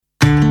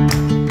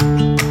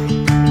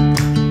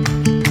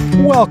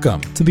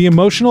Welcome to the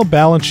Emotional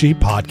Balance Sheet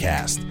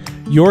Podcast,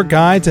 your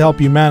guide to help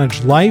you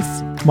manage life,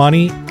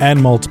 money, and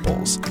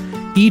multiples.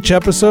 Each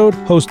episode,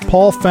 host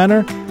Paul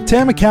Fenner,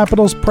 Tama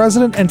Capital's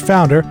president and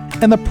founder,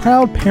 and the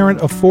proud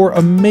parent of 4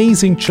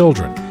 amazing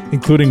children,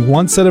 including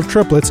 1 set of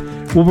triplets,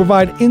 will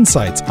provide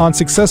insights on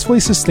successfully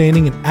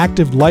sustaining an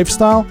active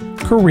lifestyle,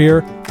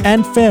 career,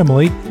 and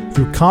family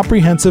through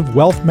comprehensive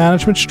wealth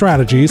management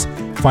strategies,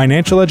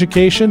 financial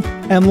education,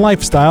 and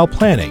lifestyle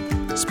planning,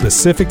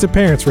 specific to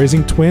parents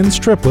raising twins,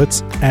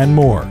 triplets, and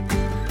more.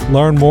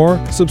 Learn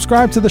more,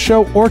 subscribe to the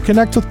show, or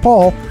connect with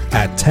Paul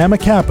at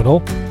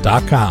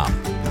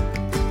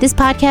tamacapital.com. This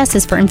podcast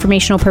is for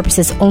informational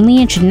purposes only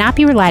and should not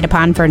be relied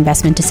upon for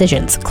investment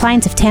decisions.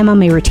 Clients of Tama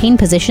may retain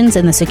positions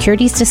in the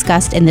securities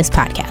discussed in this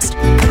podcast.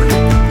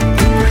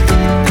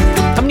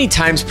 How many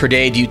times per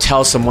day do you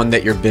tell someone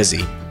that you're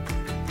busy?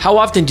 How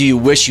often do you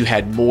wish you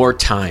had more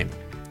time?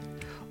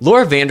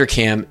 Laura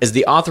Vanderkam is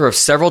the author of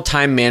several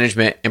time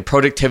management and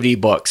productivity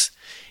books,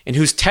 and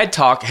whose TED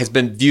Talk has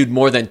been viewed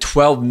more than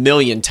 12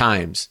 million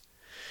times.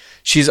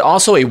 She's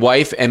also a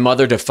wife and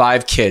mother to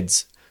 5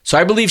 kids, so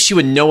I believe she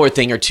would know a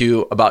thing or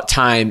two about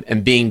time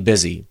and being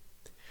busy.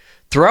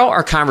 Throughout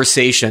our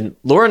conversation,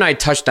 Laura and I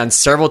touched on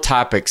several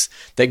topics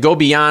that go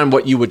beyond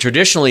what you would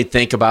traditionally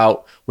think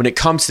about when it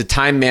comes to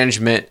time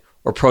management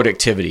or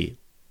productivity.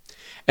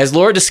 As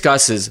Laura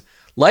discusses,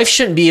 life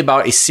shouldn't be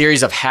about a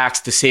series of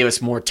hacks to save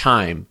us more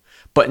time,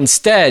 but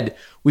instead,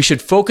 we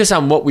should focus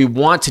on what we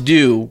want to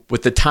do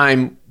with the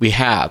time we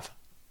have.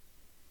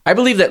 I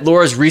believe that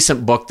Laura's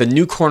recent book, The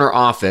New Corner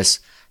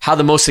Office: How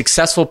the Most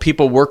Successful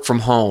People Work from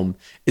Home,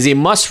 is a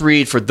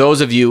must-read for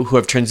those of you who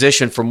have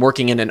transitioned from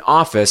working in an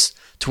office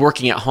to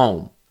working at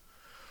home.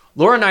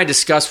 Laura and I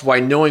discussed why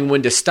knowing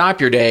when to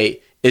stop your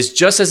day is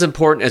just as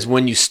important as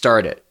when you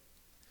start it.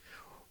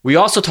 We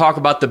also talk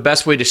about the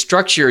best way to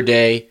structure your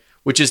day,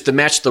 which is to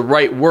match the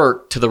right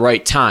work to the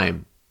right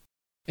time,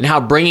 and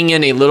how bringing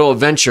in a little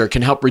adventure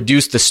can help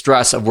reduce the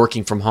stress of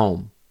working from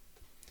home.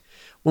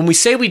 When we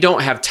say we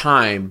don't have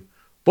time,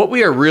 what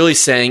we are really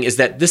saying is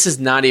that this is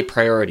not a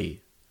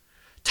priority.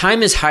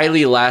 Time is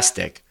highly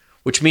elastic,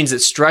 which means it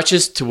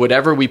stretches to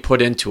whatever we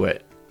put into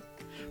it.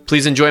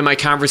 Please enjoy my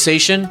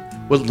conversation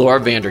with Laura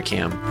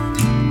Vanderkam.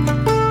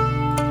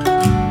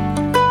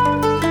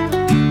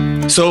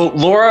 So,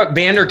 Laura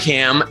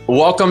Vanderkam,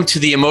 welcome to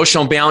the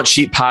Emotional Balance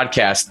Sheet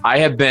Podcast. I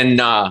have been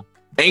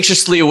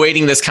anxiously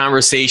awaiting this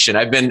conversation.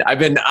 I've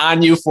been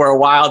on you for a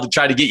while to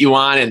try to get you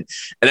on, and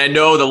I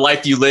know the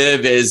life you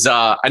live is.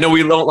 I know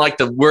we don't like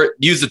to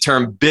use the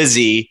term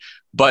busy,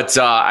 but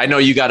I know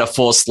you got a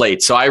full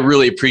slate. So I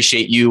really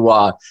appreciate you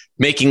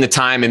making the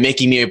time and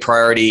making me a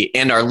priority,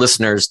 and our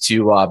listeners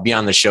to be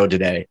on the show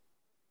today.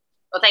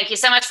 Well, thank you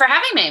so much for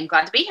having me. I'm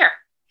glad to be here.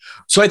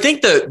 So I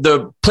think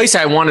the place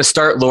I want to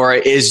start, Laura,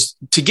 is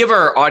to give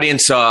our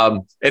audience,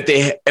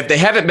 if they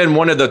haven't been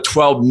one of the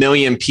 12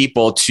 million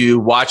people to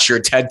watch your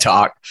TED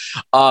Talk,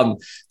 tell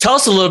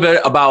us a little bit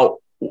about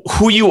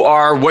who you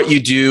are, what you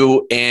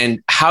do,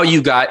 and how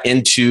you got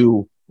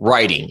into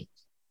writing.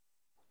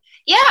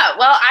 Yeah,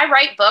 well, I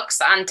write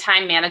books on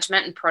time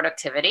management and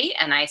productivity,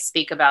 and I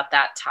speak about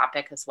that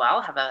topic as well.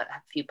 I have a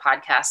few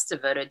podcasts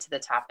devoted to the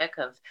topic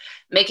of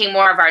making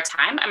more of our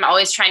time. I'm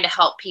always trying to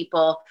help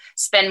people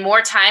spend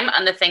more time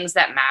on the things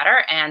that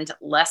matter and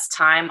less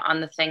time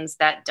on the things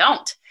that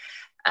don't.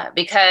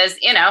 Because,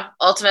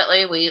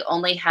 ultimately we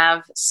only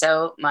have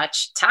so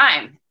much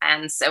time.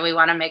 And so we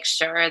want to make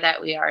sure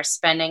that we are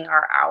spending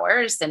our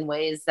hours in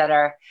ways that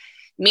are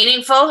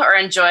meaningful or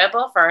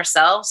enjoyable for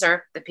ourselves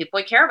or the people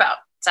we care about.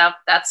 So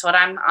that's what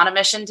I'm on a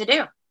mission to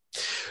do.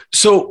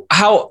 So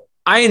how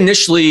I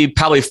initially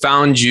probably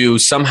found you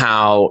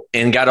somehow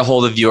and got a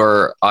hold of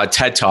your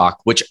TED Talk,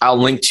 which I'll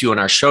link to in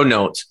our show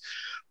notes.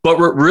 But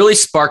what really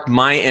sparked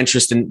my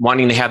interest in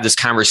wanting to have this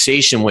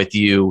conversation with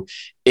you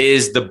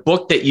is the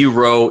book that you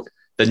wrote,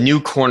 The New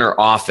Corner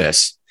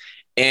Office.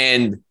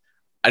 And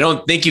I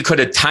don't think you could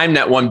have timed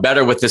that one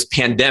better with this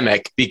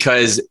pandemic,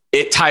 because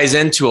it ties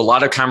into a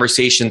lot of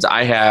conversations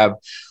I have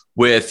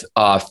with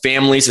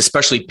families,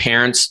 especially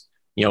parents,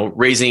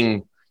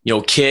 raising,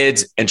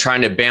 kids and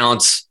trying to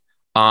balance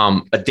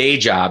a day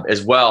job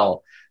as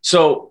well.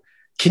 So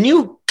can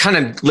you kind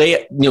of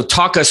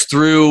talk us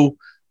through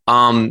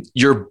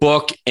your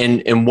book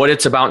and what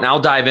it's about? And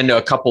I'll dive into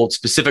a couple of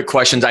specific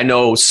questions I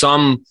know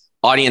some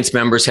audience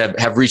members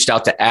have reached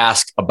out to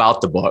ask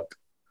about the book.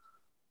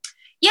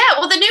 Yeah,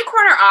 well, The New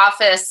Corner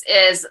Office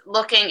is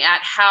looking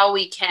at how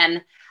we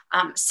can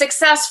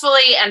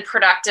successfully and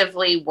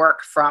productively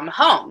work from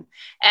home.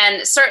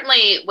 And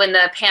certainly when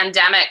the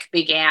pandemic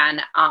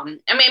began,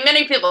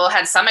 many people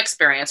had some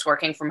experience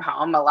working from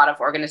home. A lot of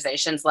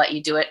organizations let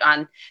you do it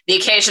on the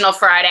occasional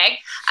Friday,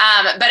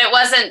 but it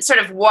wasn't sort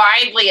of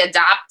widely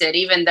adopted,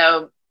 even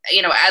though,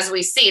 as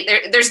we see,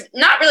 there's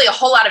not really a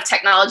whole lot of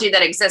technology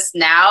that exists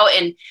now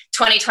in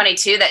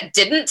 2022 that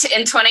didn't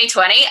in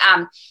 2020.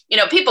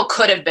 People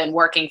could have been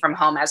working from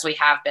home, as we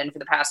have been for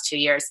the past 2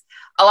 years,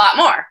 a lot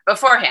more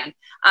beforehand.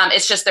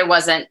 It's just there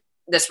wasn't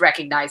this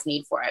recognized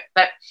need for it.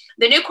 But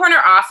the New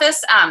Corner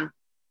Office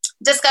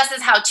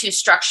discusses how to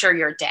structure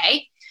your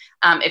day.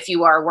 If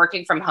you are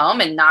working from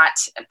home and not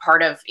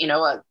part of,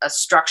 a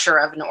structure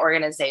of an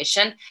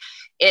organization.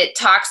 It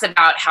talks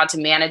about how to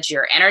manage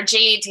your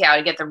energy, how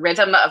to get the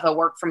rhythm of a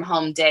work from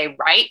home day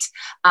right,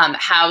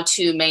 how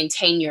to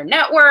maintain your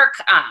network,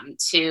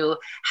 to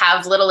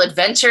have little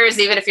adventures,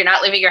 even if you're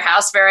not leaving your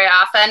house very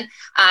often,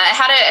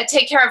 how to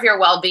take care of your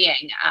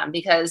well-being.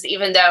 Because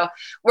even though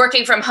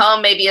working from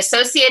home may be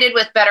associated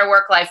with better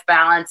work-life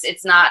balance,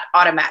 it's not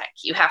automatic.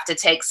 You have to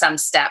take some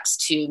steps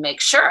to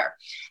make sure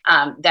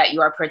that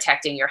you are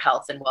protecting your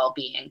health and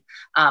well-being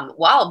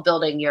while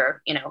building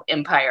your,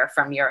 empire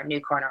from your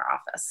new corner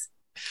office.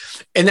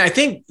 And I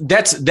think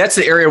that's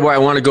the area where I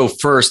want to go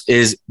first.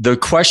 Is the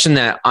question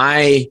that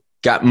I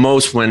got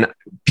most when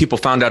people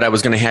found out I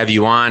was going to have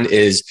you on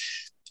is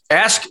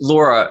ask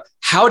Laura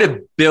how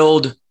to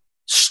build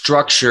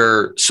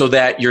structure so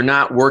that you're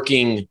not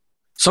working.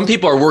 Some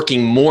people are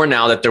working more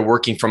now that they're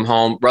working from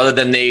home rather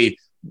than they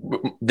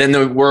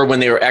were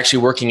when they were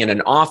actually working in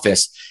an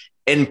office.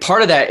 And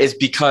part of that is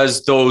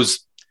because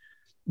those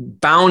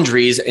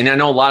boundaries, and I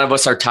know a lot of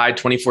us are tied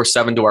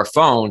 24/7 to our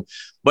phone,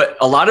 but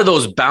a lot of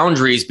those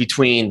boundaries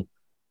between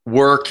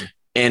work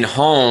and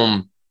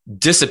home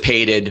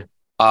dissipated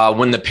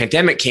when the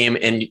pandemic came,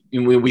 and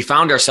we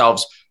found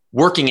ourselves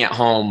working at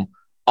home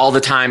all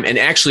the time and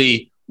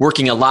actually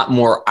working a lot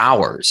more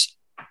hours.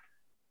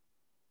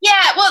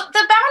 Yeah, well,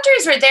 the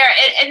boundaries were there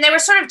and they were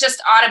sort of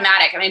just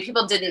automatic. I mean,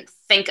 people didn't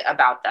think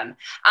about them.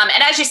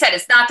 And as you said,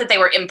 it's not that they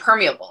were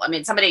impermeable. I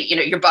mean, somebody,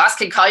 your boss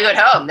could call you at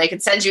home. They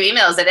could send you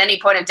emails at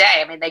any point of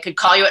day. I mean, they could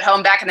call you at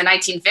home back in the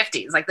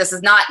 1950s. Like, this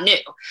is not new.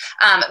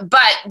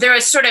 But there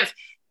is sort of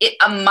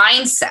a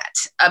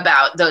mindset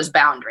about those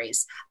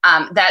boundaries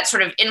that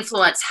sort of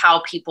influence how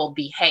people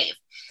behave.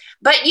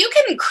 But you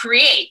can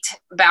create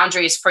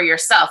boundaries for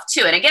yourself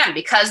too. And again,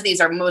 because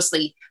these are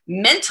mostly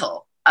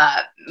mental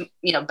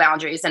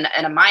boundaries and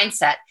a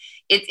mindset,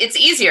 it's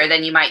easier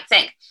than you might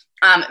think.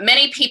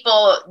 Many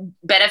people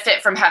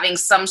benefit from having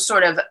some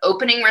sort of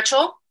opening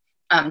ritual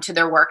to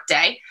their work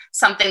day,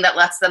 something that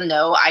lets them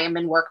know I am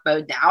in work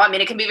mode now. I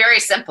mean, it can be very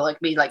simple. It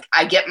can be like,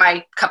 I get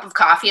my cup of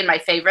coffee in my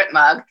favorite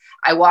mug.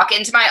 I walk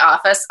into my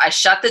office. I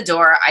shut the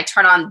door. I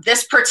turn on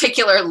this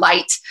particular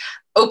light,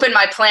 open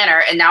my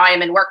planner, and now I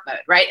am in work mode,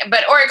 right?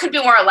 Or it could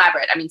be more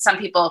elaborate. I mean, some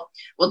people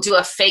will do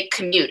a fake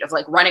commute of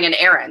like running an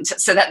errand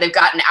so that they've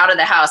gotten out of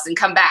the house and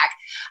come back.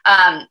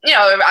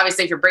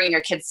 Obviously if you're bringing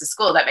your kids to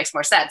school, that makes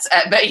more sense.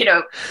 But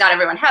not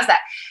everyone has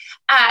that.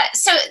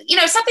 So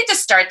something to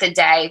start the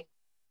day.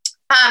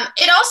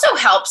 It also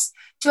helps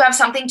to have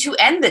something to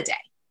end the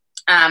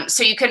day.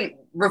 So you can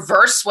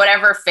reverse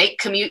whatever fake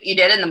commute you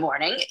did in the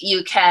morning.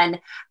 You can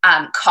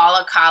call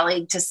a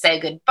colleague to say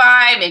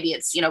goodbye. Maybe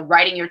it's,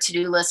 writing your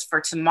to-do list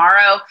for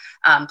tomorrow,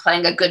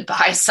 playing a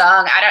goodbye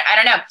song. I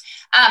don't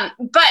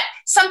know. But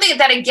something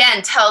that,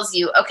 again, tells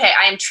you, okay,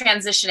 I am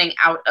transitioning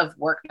out of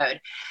work mode.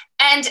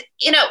 And,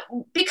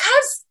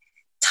 because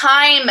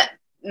time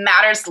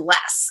matters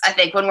less, I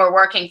think, when we're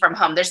working from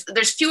home,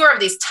 there's fewer of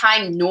these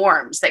time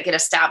norms that get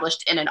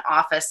established in an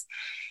office.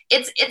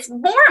 It's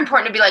more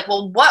important to be like,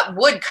 well, what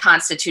would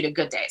constitute a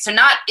good day? So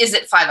not, is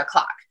it 5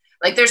 o'clock?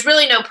 Like, there's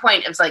really no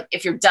point of like,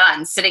 if you're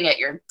done sitting at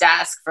your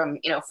desk from,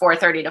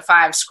 4:30 to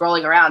 5,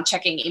 scrolling around,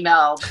 checking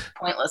email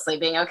pointlessly,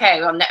 being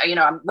okay, well,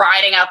 I'm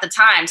riding out the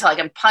time till I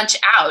can punch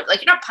out.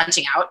 Like, you're not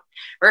punching out.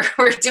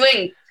 We're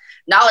doing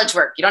knowledge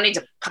work. You don't need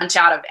to punch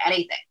out of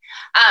anything.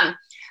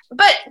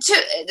 But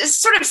to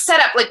sort of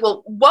set up like,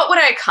 well, what would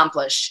I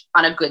accomplish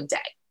on a good day?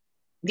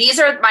 These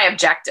are my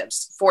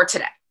objectives for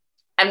today.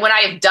 And when I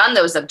have done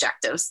those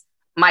objectives,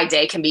 my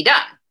day can be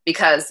done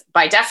because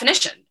by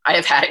definition, I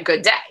have had a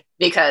good day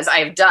because I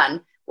have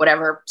done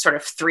whatever sort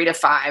of 3 to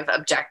 5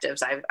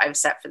 objectives I've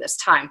set for this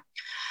time.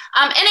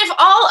 And if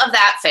all of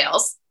that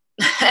fails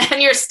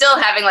and you're still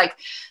having like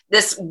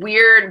this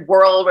weird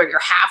world where you're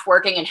half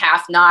working and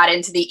half not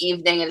into the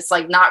evening, and it's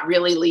like not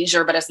really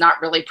leisure, but it's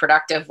not really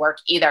productive work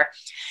either,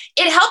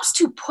 it helps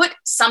to put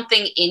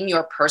something in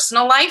your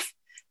personal life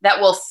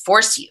that will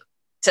force you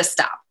to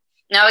stop.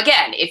 Now,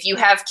 again, if you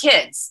have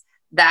kids,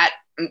 that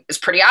is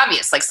pretty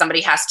obvious. Like,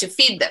 somebody has to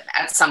feed them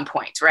at some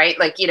point, right?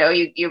 Like,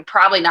 you're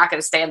probably not going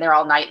to stay in there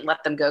all night and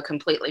let them go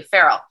completely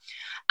feral.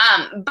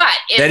 But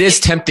that is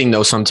tempting,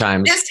 though,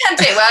 sometimes. It's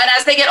tempting. Well, and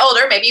as they get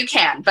older, maybe you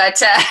can.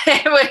 But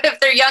if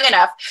they're young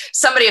enough,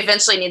 somebody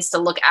eventually needs to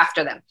look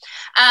after them.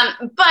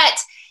 But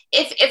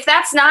if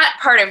that's not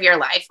part of your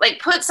life, like,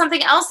 put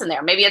something else in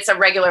there. Maybe it's a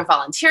regular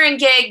volunteering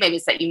gig. Maybe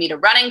it's that you meet a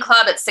running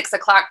club at 6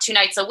 o'clock, 2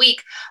 nights a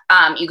week.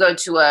 You go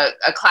to a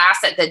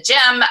class at the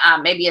gym.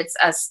 Maybe it's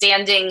a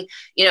standing,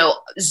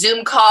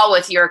 Zoom call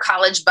with your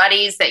college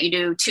buddies that you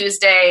do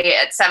Tuesday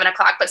at 7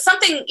 o'clock. But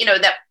something,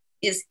 that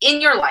is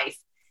in your life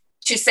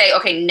to say,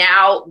 okay,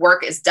 now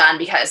work is done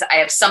because I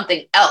have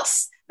something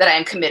else that I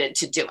am committed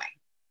to doing.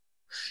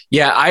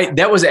 Yeah,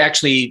 that was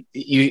actually,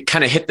 you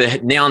kind of hit the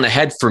nail on the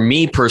head for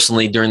me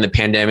personally during the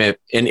pandemic.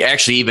 And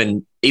actually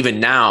even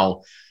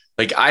now,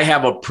 like, I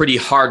have a pretty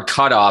hard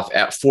cutoff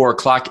at 4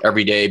 o'clock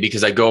every day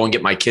because I go and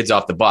get my kids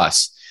off the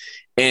bus.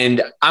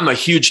 And I'm a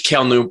huge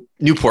Cal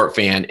Newport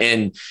fan.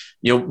 And,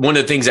 one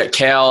of the things that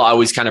Cal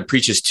always kind of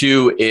preaches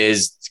to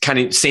is kind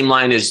of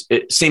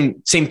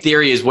same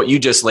theory as what you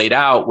just laid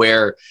out,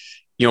 where,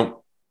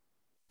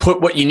 put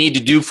what you need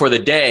to do for the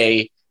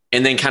day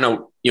and then kind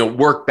of,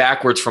 work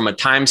backwards from a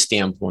time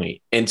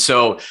standpoint. And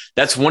so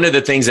that's one of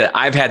the things that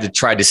I've had to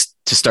try to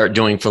start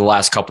doing for the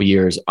last couple of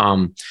years.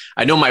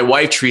 I know my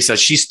wife, Teresa,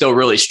 she's still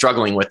really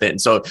struggling with it.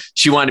 And so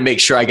she wanted to make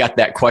sure I got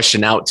that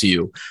question out to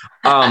you.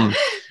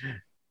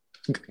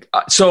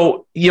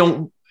 So,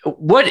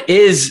 what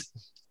is,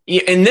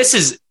 and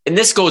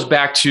this goes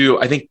back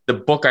to, I think the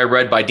book I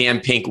read by Dan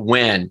Pink,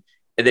 When,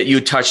 that you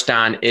touched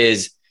on,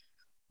 is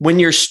when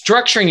you're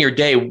structuring your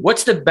day,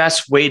 what's the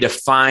best way to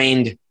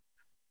find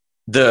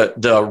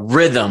the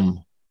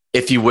rhythm,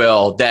 if you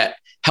will, that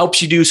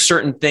helps you do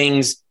certain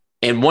things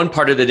in one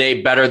part of the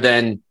day better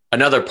than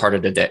another part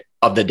of the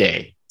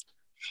day?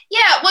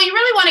 Yeah, well, you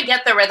really want to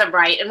get the rhythm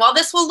right. And while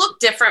this will look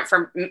different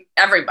for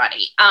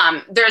everybody,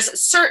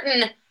 there's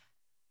certain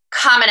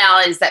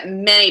commonalities that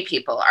many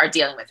people are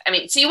dealing with. I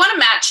mean, so you want to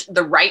match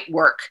the right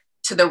work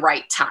to the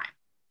right time.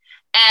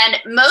 And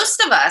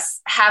most of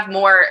us have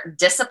more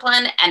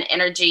discipline and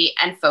energy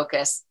and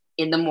focus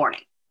in the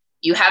morning.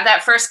 You have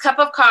that first cup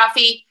of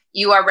coffee,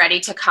 you are ready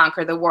to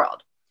conquer the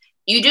world.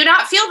 You do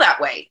not feel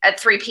that way at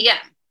 3 p.m.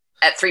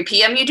 At 3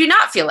 p.m., you do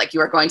not feel like you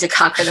are going to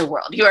conquer the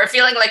world. You are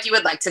feeling like you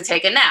would like to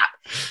take a nap.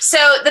 So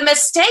the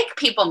mistake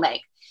people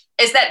make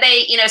is that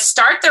they,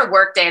 start their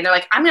workday and they're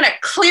like, I'm going to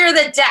clear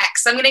the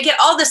decks. I'm going to get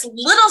all this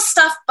little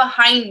stuff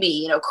behind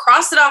me,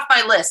 cross it off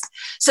my list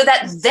so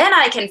that then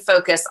I can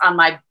focus on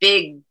my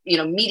big,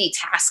 meaty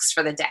tasks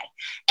for the day.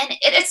 And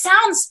it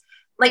sounds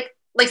like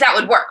that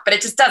would work, but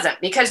it just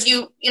doesn't, because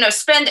you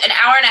spend an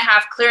hour and a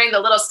half clearing the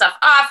little stuff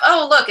off.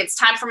 Oh, look, it's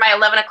time for my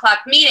 11 o'clock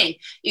meeting.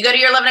 You go to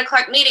your 11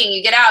 o'clock meeting,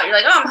 you get out, you're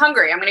like, oh, I'm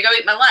hungry. I'm going to go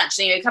eat my lunch.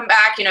 And you come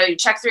back, you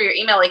check through your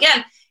email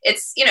again.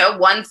 It's,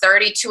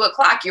 1:30, 2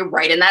 o'clock. You're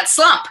right in that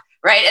slump,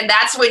 right? And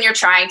that's when you're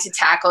trying to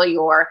tackle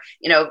your,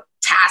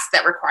 task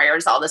that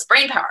requires all this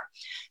brain power.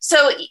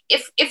 So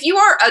if you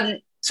are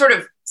a sort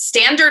of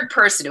standard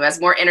person who has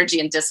more energy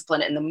and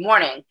discipline in the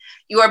morning,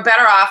 you are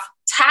better off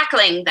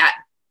tackling that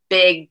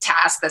big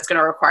task that's going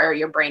to require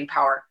your brain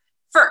power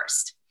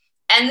first.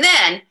 And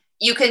then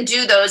you can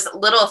do those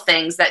little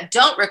things that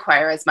don't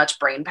require as much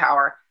brain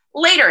power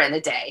later in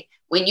the day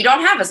when you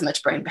don't have as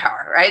much brain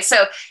power, right?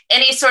 So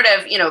any sort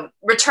of,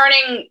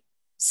 returning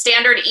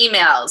standard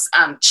emails,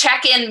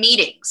 check-in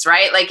meetings,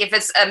 right? Like if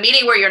it's a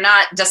meeting where you're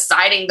not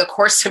deciding the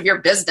course of your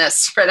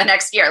business for the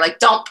next year, like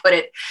don't put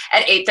it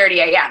at 8:30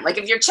 a.m. Like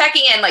if you're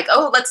checking in, like,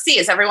 oh, let's see,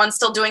 is everyone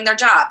still doing their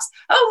jobs?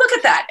 Oh, look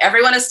at that.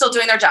 Everyone is still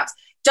doing their jobs.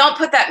 Don't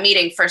put that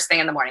meeting first thing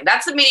in the morning.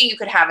 That's the meeting you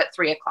could have at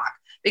 3 o'clock,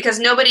 because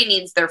nobody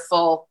needs their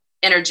full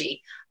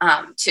energy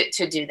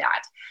to do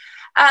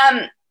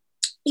that.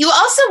 You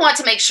also want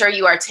to make sure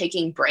you are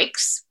taking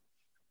breaks.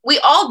 We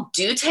all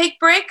do take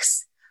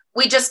breaks.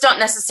 We just don't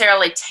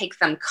necessarily take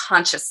them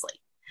consciously.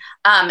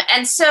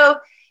 And so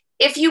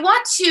if you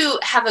want to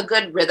have a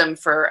good rhythm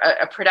for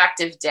a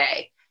productive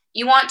day,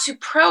 you want to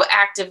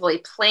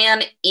proactively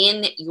plan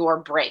in your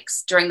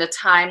breaks during the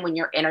time when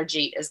your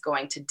energy is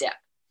going to dip.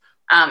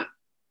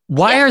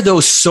 Why are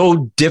those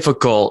so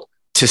difficult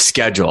to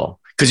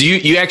schedule? Because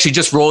you actually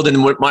just rolled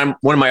in one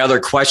of my other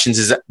questions,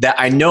 is that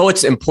I know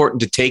it's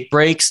important to take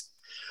breaks,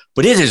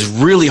 but it is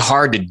really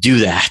hard to do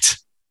that.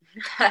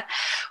 Well,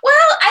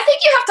 I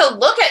think you have to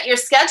look at your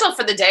schedule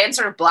for the day and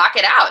sort of block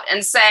it out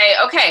and say,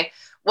 okay,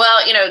 well,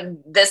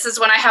 this is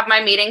when I have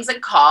my meetings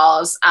and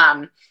calls.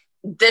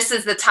 This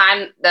is the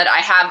time that I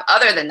have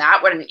other than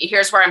that.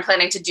 Here's where I'm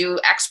planning to do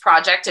X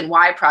project and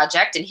Y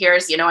project. And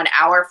here's, an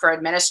hour for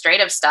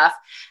administrative stuff,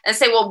 and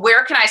say, well,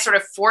 where can I sort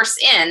of force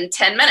in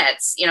 10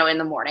 minutes, in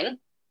the morning,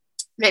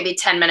 maybe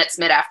 10 minutes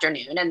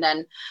mid-afternoon, and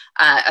then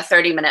a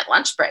 30-minute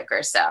lunch break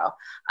or so.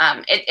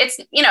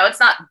 It's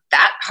not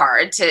that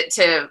hard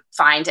to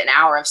find an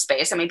hour of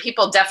space. I mean,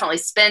 people definitely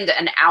spend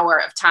an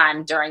hour of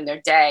time during their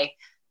day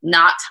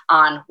not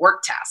on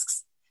work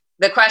tasks.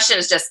 The question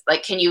is just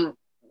like, can you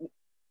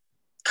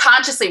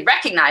consciously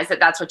recognize that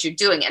that's what you're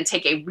doing and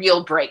take a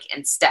real break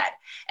instead?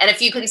 And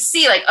if you can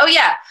see like, oh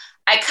yeah,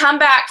 I come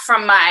back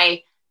from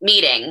my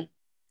meeting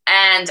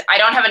and I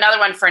don't have another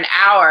one for an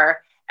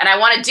hour and I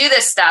want to do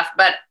this stuff,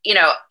 but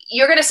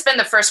you're going to spend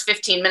the first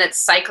 15 minutes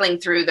cycling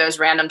through those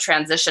random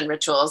transition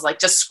rituals, like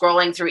just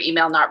scrolling through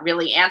email, not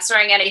really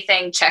answering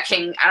anything,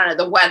 checking,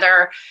 the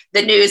weather,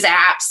 the news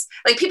apps.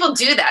 Like people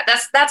do that.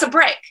 That's a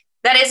break.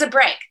 That is a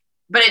break,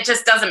 but it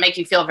just doesn't make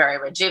you feel very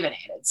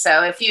rejuvenated.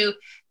 So if you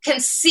can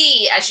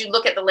see, as you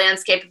look at the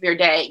landscape of your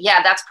day,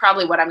 yeah, that's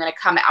probably what I'm going to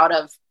come out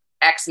of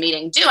X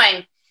meeting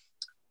doing.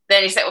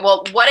 Then you say,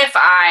 well, what if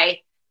I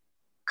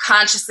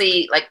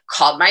consciously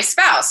called my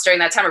spouse during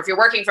that time? Or if you're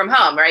working from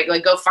home, right,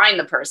 go find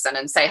the person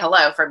and say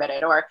hello for a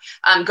minute, or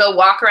go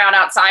walk around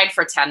outside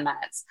for 10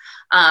 minutes.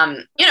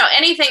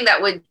 Anything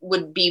that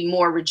would be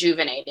more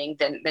rejuvenating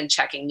than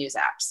checking news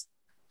apps.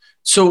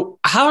 So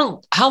how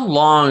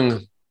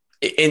long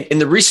in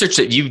the research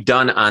that you've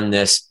done on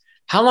this,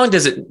 how long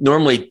does it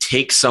normally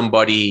take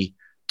somebody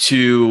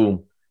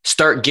to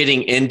start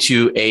getting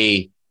into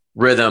a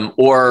rhythm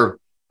or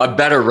a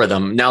better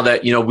rhythm now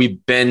that,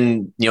 we've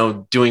been,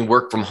 doing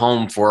work from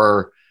home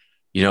for,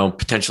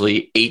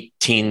 potentially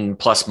 18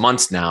 plus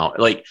months now?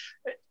 Like,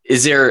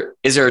 is there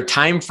a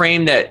time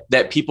frame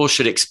that people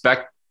should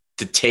expect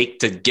to take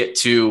to get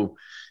to,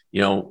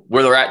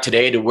 where they're at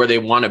today to where they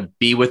want to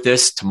be with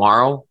this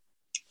tomorrow?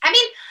 I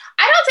mean,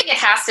 I don't think it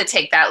has to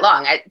take that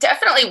long.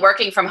 Definitely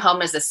working from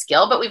home is a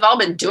skill, but we've all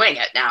been doing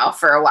it now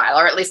for a while,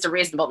 or at least a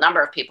reasonable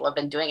number of people have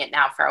been doing it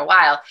now for a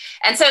while.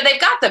 And so they've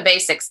got the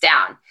basics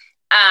down.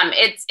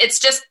 It's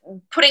just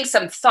putting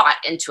some thought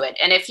into it.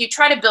 And if you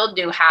try to build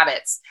new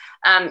habits,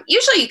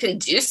 usually you can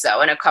do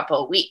so in a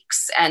couple of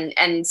weeks.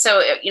 And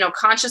so,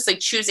 consciously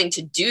choosing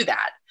to do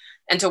that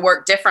and to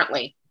work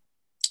differently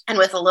and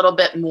with a little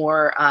bit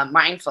more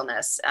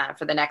mindfulness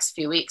for the next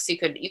few weeks, you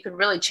could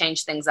really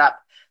change things up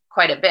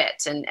quite a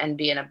bit and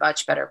be in a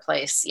much better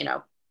place,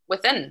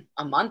 within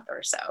a month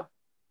or so.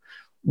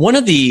 One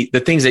of the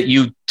things that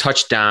you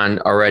touched on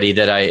already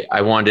that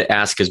I wanted to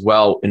ask as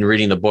well in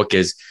reading the book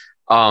is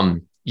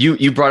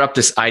you brought up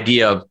this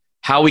idea of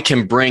how we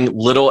can bring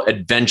little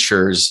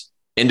adventures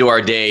into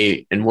our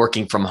day and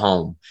working from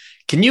home.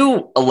 Can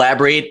you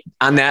elaborate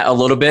on that a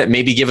little bit?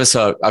 Maybe give us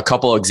a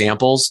couple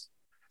examples.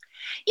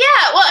 Yeah,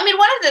 well, I mean,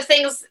 one of the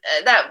things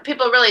that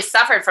people really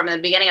suffered from in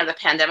the beginning of the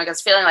pandemic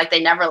is feeling like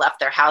they never left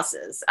their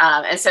houses.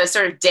 And so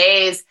sort of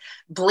days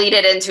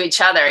bleeded into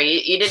each other.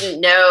 You didn't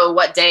know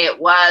what day it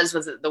was.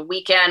 Was it the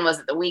weekend? Was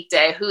it the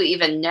weekday? Who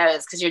even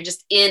knows? Because you're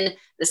just in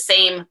the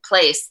same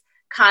place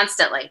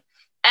constantly.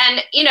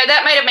 And,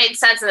 that might have made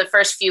sense in the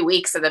first few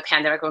weeks of the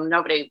pandemic when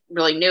nobody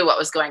really knew what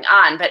was going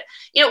on. But,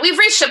 we've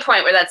reached a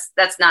point where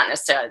that's not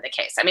necessarily the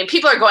case. I mean,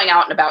 people are going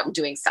out and about and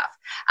doing stuff.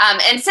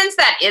 And since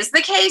that is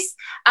the case,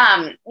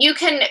 you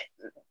can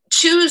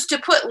choose to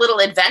put little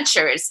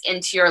adventures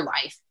into your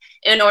life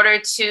in order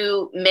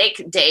to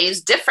make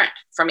days different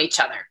from each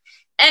other.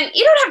 And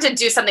you don't have to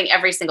do something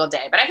every single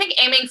day, but I think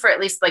aiming for at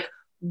least like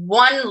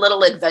one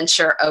little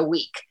adventure a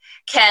week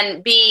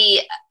can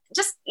be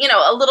just,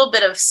 a little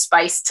bit of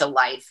spice to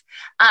life.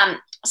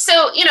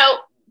 So,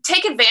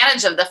 take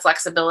advantage of the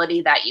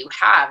flexibility that you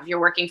have.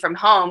 You're working from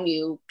home.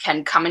 You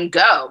can come and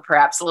go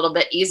perhaps a little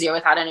bit easier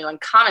without anyone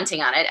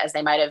commenting on it as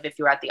they might have if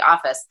you were at the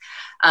office.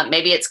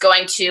 Maybe it's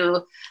going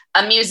to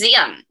a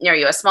museum near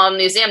you, a small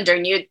museum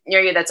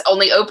near you that's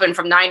only open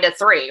from 9 to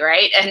 3,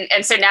 right?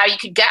 And so now you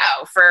could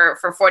go for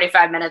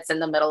 45 minutes in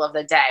the middle of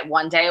the day,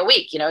 one day a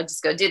week,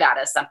 just go do that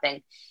as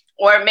something.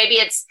 Or maybe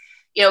it's,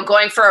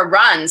 going for a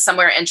run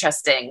somewhere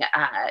interesting,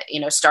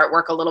 start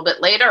work a little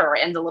bit later or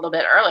end a little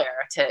bit earlier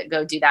to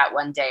go do that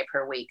one day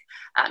per week.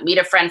 Meet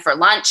a friend for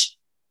lunch.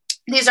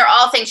 These are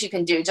all things you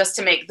can do just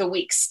to make the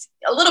weeks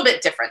a little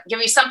bit different, give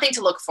you something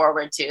to look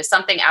forward to,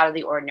 something out of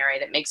the ordinary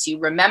that makes you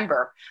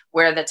remember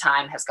where the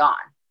time has gone.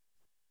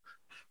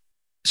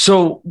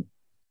 So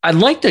I'd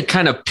like to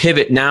kind of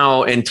pivot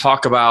now and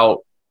talk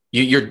about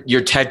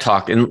your TED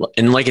Talk.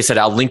 And like I said,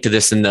 I'll link to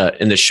this in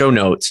the show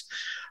notes.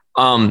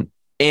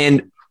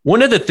 And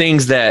one of the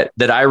things that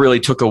I really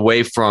took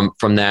away from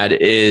that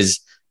is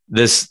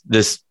this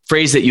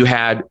phrase that you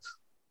had: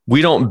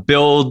 we don't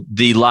build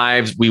the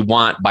lives we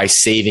want by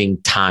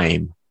saving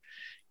time.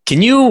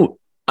 Can you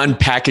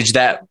unpackage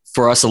that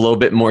for us a little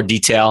bit more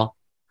detail?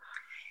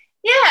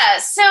 Yeah.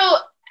 So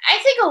I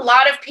think a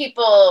lot of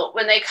people,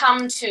 when they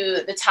come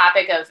to the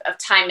topic of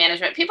time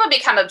management, people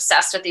become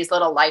obsessed with these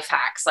little life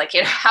hacks. Like,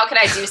 how can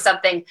I do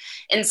something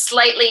in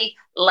slightly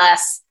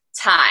less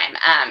time?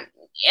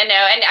 And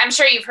I'm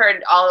sure you've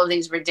heard all of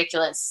these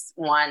ridiculous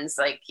ones,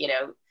 like,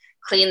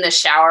 clean the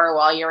shower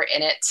while you're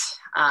in it.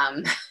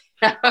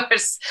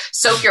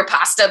 Soak your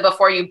pasta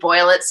before you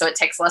boil it so it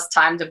takes less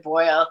time to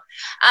boil.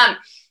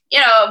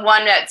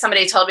 One that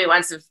somebody told me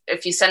once,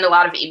 if you send a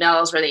lot of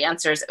emails where the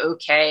answer is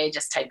okay,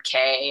 just type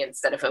K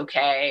instead of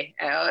okay.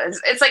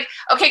 It's like,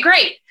 okay,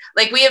 great.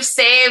 Like, we have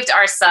saved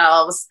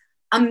ourselves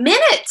a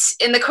minute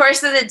in the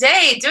course of the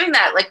day doing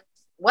that. Like,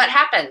 what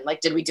happened? Like,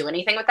 did we do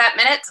anything with that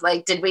minute?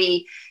 Like, did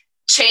we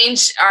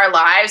change our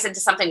lives into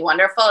something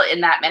wonderful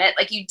in that minute?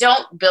 Like, you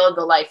don't build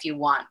the life you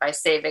want by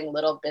saving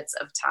little bits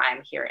of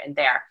time here and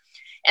there.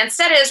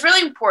 Instead, it is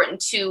really important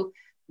to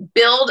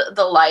build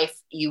the life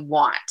you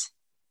want.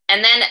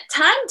 And then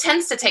time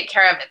tends to take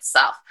care of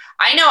itself.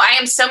 I know I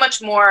am so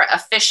much more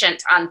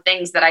efficient on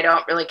things that I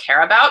don't really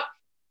care about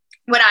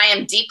when I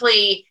am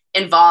deeply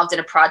involved in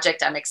a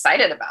project I'm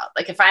excited about.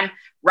 Like, if I'm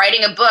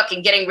writing a book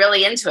and getting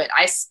really into it,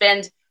 I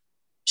spend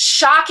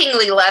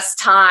shockingly less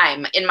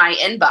time in my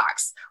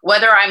inbox,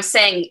 whether I'm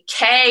saying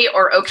K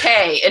or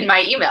okay in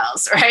my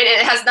emails, right?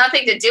 It has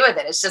nothing to do with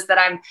it. It's just that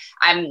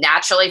I'm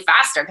naturally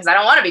faster because I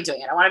don't want to be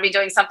doing it. I want to be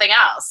doing something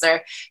else.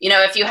 Or,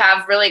 if you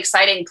have really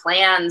exciting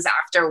plans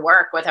after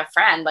work with a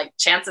friend, like,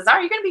 chances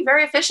are you're going to be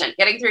very efficient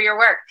getting through your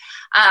work.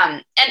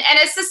 And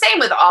it's the same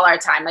with all our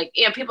time. Like,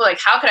 people are like,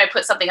 how could I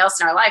put something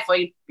else in our life? Well,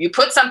 you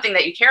put something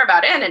that you care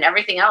about in, and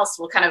everything else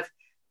will kind of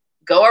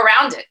go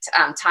around it.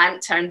 Time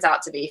turns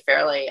out to be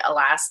fairly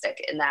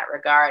elastic in that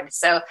regard.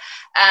 So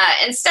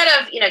instead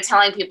of,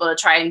 telling people to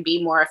try and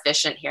be more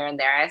efficient here and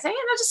there, I think,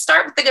 just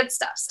start with the good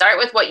stuff. Start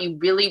with what you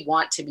really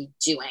want to be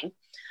doing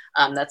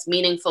that's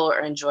meaningful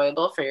or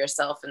enjoyable for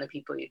yourself and the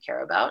people you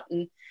care about.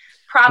 And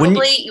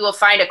probably you will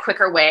find a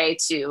quicker way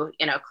to,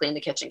 clean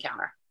the kitchen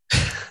counter.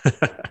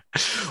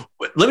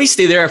 Let me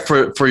stay there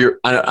for your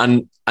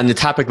on the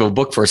topic of a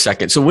book for a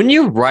second. So when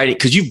you're writing,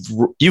 because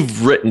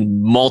you've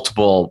written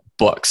multiple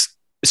books,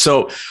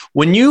 so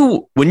when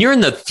you're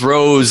in the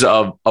throes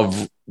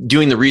of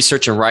doing the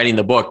research and writing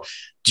the book,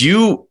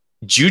 do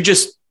you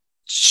just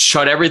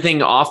shut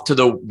everything off to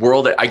the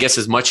world, I guess,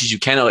 as much as you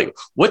can? Like,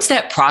 what's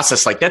that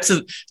process like? It's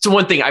the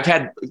one thing. I've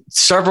had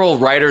several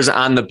writers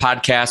on the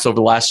podcast over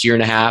the last year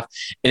and a half,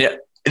 and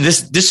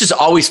this just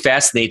always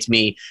fascinates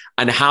me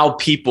on how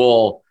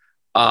people,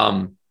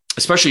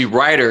 especially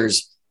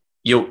writers,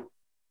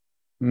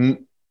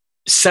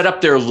 set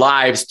up their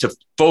lives to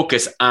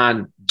focus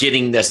on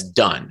getting this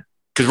done.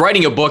 Because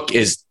writing a book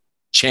is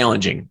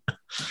challenging.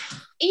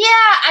 Yeah,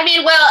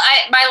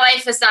 my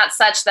life is not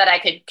such that I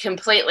could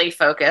completely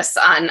focus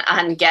on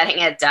getting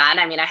it done.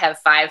 I have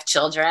 5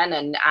 children,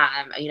 and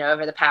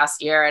over the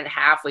past year and a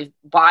half, we've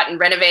bought and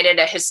renovated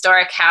a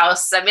historic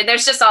house.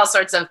 There's just all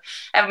sorts of.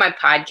 I have my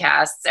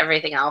podcasts,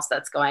 everything else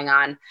that's going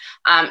on.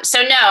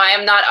 So no, I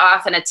am not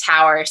off in a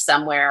tower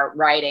somewhere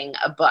writing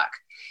a book.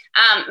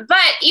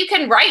 But you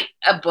can write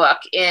a book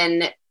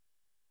in,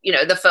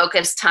 the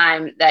focused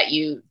time that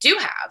you do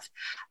have.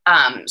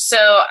 So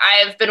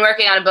I've been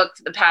working on a book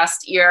for the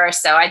past year or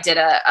so. I did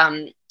a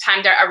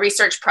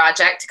research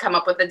project to come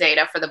up with the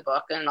data for the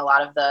book and a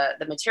lot of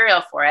the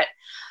material for it.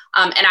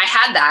 And I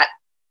had that,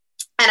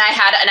 and I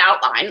had an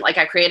outline, like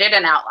I created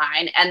an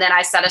outline, and then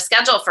I set a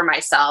schedule for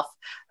myself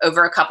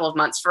over a couple of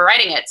months for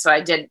writing it. So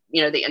I did,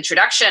 the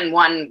introduction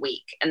 1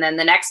 week, and then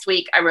the next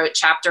week I wrote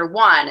chapter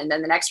 1, and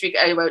then the next week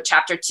I wrote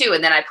chapter 2,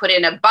 and then I put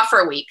in a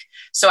buffer week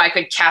so I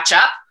could catch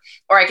up,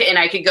 or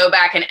I could go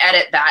back and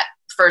edit that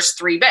first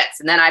 3 bits.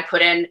 And then I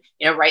put in,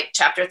 write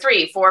chapter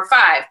 3, 4,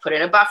 5, put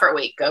in a buffer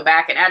week, go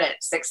back and edit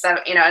 6,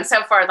 7, and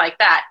so forth like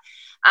that.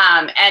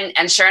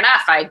 And sure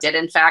enough, I did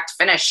in fact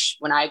finish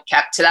when I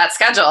kept to that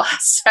schedule.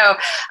 So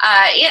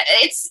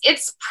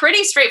it's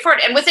pretty straightforward.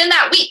 And within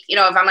that week,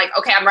 if I'm like,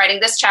 okay, I'm writing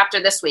this chapter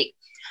this week,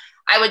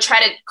 I would try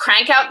to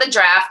crank out the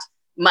draft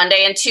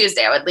Monday and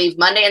Tuesday. I would leave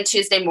Monday and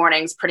Tuesday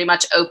mornings pretty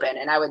much open,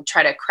 and I would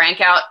try to crank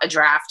out a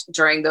draft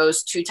during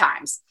those 2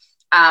 times.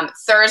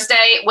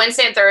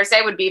 Wednesday and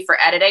Thursday would be for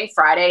editing.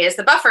 Friday is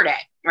the buffer day,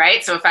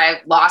 right? So if I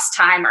lost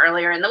time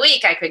earlier in the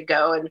week, I could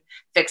go and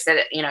fix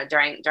it,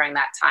 during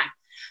that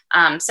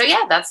time. So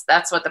yeah,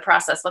 that's what the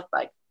process looked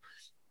like.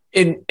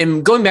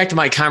 And going back to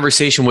my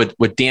conversation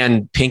with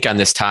Dan Pink on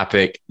this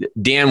topic,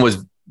 Dan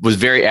was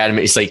very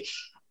adamant. It's like,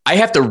 I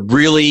have to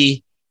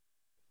really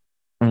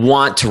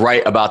want to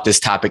write about this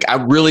topic. I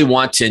really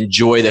want to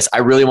enjoy this. I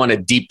really want to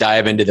deep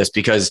dive into this,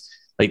 because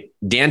like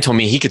Dan told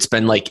me he could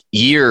spend like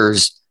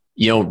years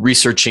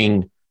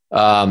researching,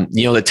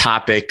 the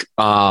topic,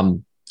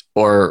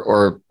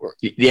 or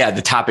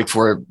the topic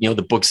for,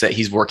 the books that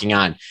he's working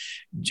on.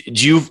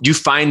 Do you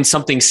find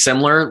something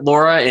similar,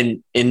 Laura,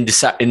 in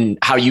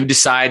how you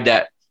decide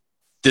that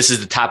this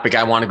is the topic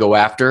I want to go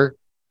after?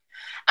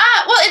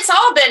 Well, it's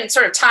all been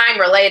sort of time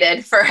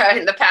related for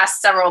the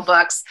past several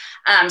books.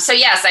 So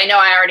yes, I know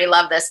I already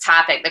love this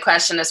topic. The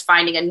question is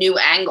finding a new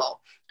angle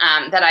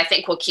that I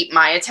think will keep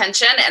my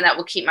attention and that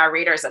will keep my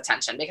readers'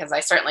 attention, because I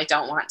certainly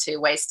don't want to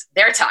waste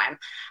their time.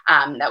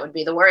 That would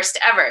be the worst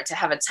ever, to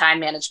have a time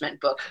management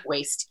book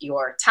waste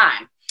your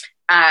time.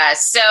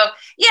 So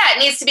yeah, it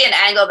needs to be an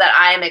angle that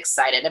I am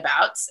excited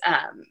about.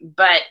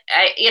 But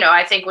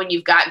I think when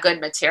you've got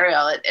good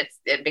material,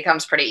 it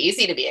becomes pretty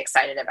easy to be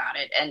excited about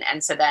it.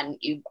 And so then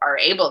you are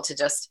able to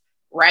just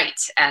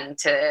write and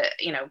to,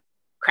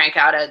 crank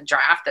out a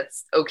draft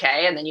that's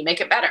okay, and then you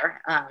make it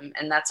better.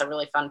 And that's a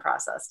really fun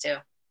process too.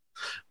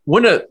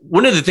 One of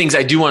the things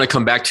I do want to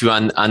come back to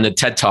on the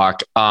TED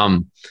Talk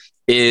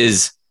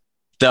is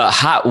the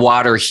hot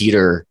water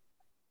heater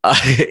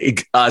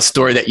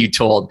story that you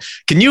told.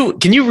 Can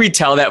you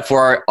retell that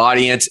for our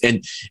audience?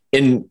 And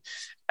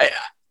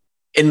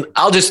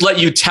I'll just let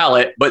you tell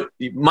it. But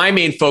my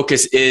main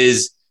focus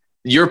is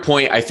your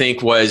point. I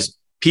think was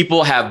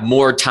people have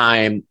more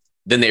time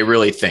than they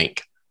really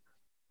think.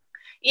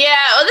 Yeah,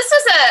 well, this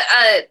is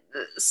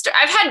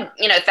I've had,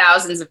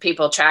 thousands of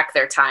people track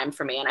their time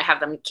for me, and I have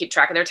them keep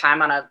track of their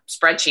time on a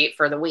spreadsheet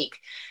for the week.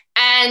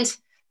 And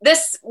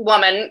this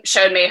woman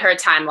showed me her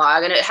time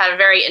log, and it had a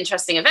very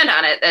interesting event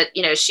on it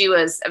that, she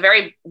was a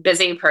very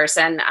busy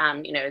person,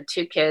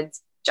 2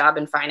 kids, job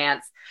in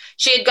finance.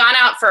 She had gone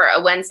out for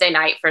a Wednesday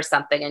night for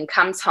something and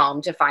comes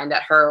home to find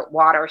that her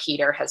water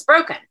heater has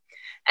broken.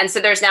 And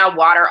so there's now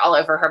water all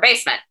over her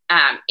basement.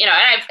 And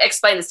I've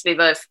explained this to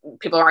people if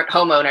people aren't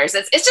homeowners.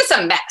 It's just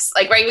a mess.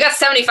 Like, right, you got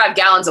 75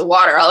 gallons of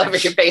water all over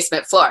your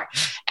basement floor.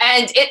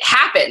 And it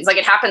happens. Like,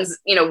 it happens,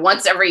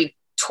 once every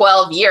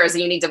 12 years,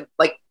 and you need to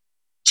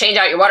change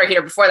out your water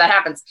heater before that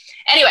happens.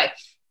 Anyway,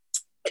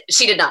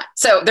 she did not.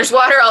 So there's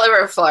water all over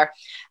her floor.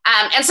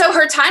 And so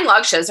her time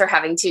log shows her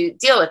having to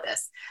deal with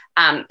this.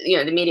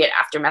 The immediate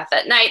aftermath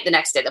at night, the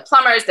next day, the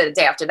plumbers, the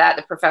day after that,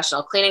 the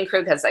professional cleaning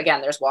crew, because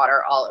again, there's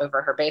water all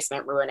over her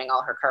basement, ruining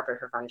all her carpet,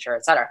 her furniture,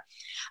 etc.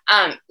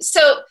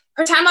 So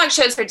her time log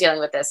shows her dealing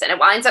with this, and it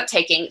winds up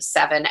taking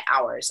 7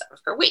 hours of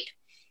her week,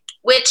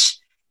 which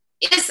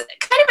is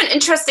kind of an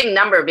interesting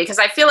number because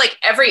I feel like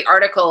every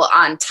article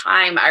on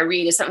time I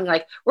read is something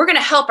like, we're going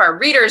to help our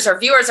readers, our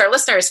viewers, our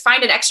listeners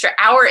find an extra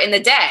hour in the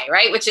day,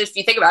 right? Which, if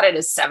you think about it,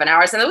 is 7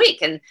 hours in the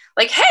week. And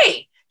like,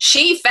 hey,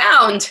 she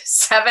found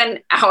 7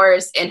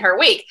 hours in her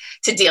week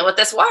to deal with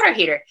this water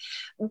heater.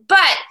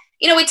 But,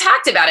 we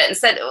talked about it and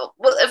said,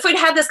 well, if we'd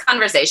had this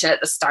conversation at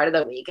the start of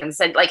the week and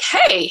said like,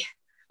 hey,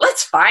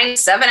 let's find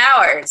 7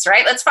 hours,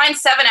 right? Let's find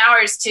 7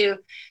 hours to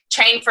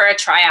train for a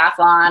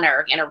triathlon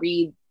or,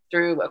 read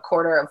through a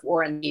quarter of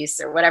War and Peace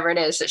or whatever it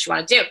is that she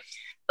wanted to do.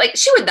 Like,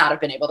 she would not have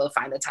been able to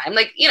find the time.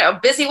 Like,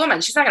 busy woman,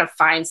 she's not going to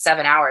find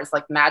 7 hours,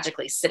 like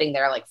magically sitting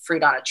there like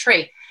fruit on a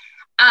tree.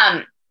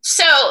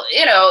 So,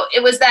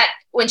 it was that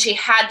when she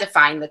had to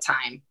find the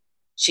time,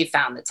 she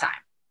found the time.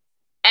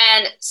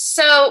 And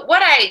so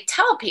what I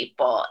tell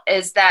people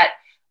is that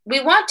we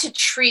want to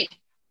treat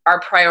our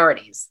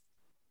priorities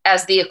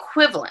as the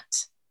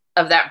equivalent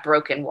of that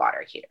broken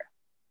water heater,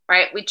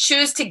 right? We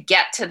choose to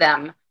get to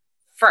them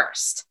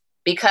first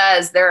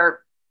because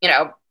they're,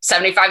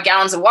 75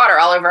 gallons of water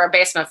all over our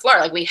basement floor.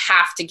 Like, we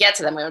have to get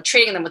to them. We're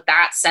treating them with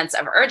that sense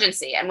of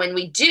urgency. And when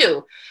we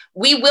do,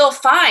 we will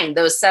find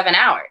those 7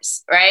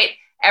 hours, right?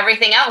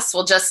 Everything else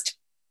will just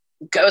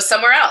go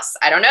somewhere else.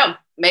 I don't know.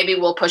 Maybe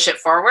we'll push it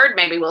forward.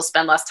 Maybe we'll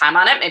spend less time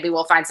on it. Maybe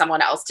we'll find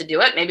someone else to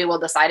do it. Maybe we'll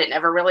decide it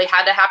never really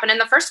had to happen in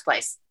the first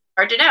place.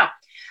 Hard to know.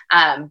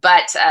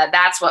 But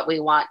that's what we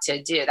want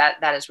to do.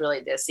 That is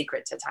really the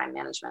secret to time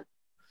management.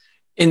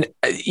 And,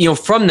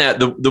 from that,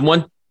 the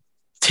one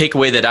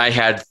takeaway that I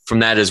had from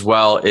that as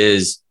well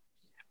is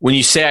when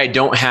you say I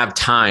don't have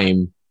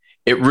time,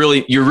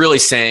 you're really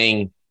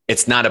saying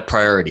it's not a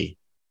priority.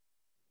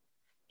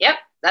 Yep.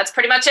 That's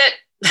pretty much it.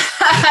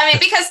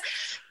 Because,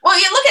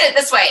 you look at it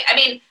this way.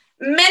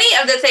 Many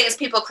of the things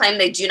people claim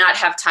they do not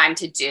have time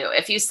to do,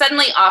 if you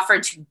suddenly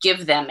offered to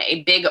give them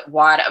a big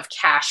wad of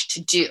cash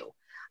to do,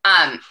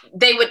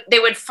 they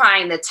would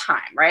find the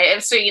time, right?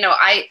 And so,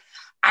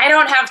 I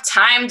don't have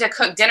time to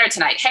cook dinner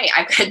tonight. Hey,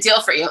 I've got a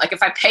deal for you. Like,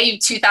 if I pay you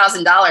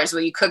 $2,000,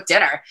 will you cook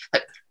dinner?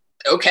 Like,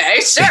 okay,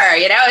 sure.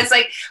 It's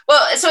like,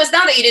 well, so it's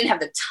not that you didn't have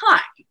the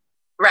time,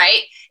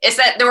 right? It's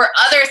that there were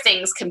other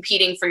things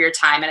competing for your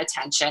time and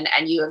attention,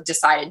 and you have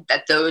decided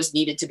that those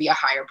needed to be a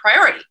higher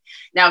priority.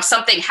 Now, if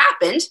something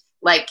happened,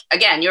 like,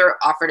 again, you're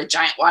offered a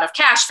giant wad of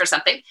cash for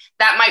something,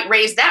 that might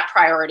raise that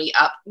priority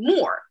up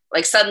more.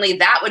 Like, suddenly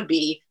that would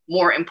be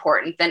more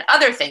important than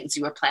other things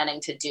you were planning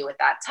to do at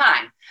that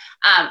time.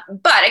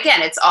 But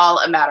again, it's all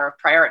a matter of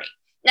priority.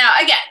 Now,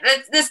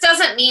 again, this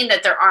doesn't mean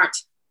that there aren't,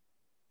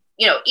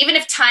 even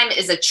if time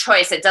is a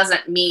choice, it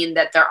doesn't mean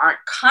that there aren't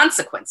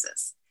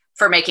consequences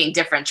for making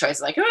different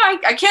choices. Like,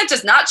 I can't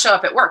just not show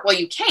up at work. Well,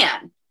 you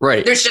can.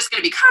 Right. There's just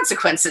going to be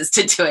consequences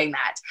to doing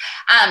that.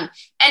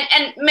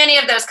 And many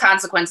of those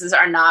consequences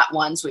are not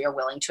ones we are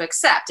willing to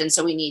accept. And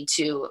so we need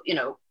to,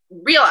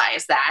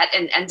 realize that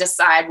and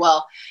decide,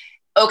 well,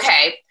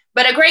 okay,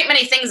 but a great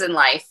many things in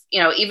life,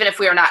 even if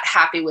we are not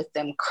happy with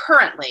them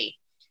currently,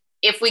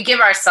 if we give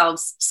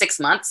ourselves 6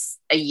 months,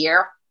 a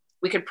year,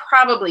 we could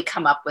probably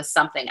come up with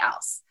something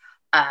else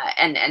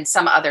and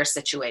some other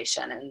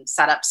situation and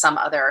set up some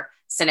other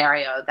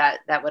scenario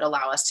that would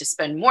allow us to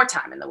spend more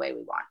time in the way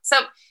we want. So,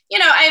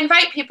 I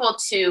invite people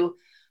to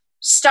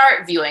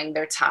start viewing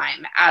their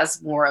time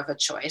as more of a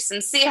choice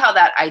and see how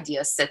that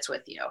idea sits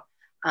with you.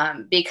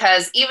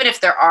 Because even if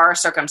there are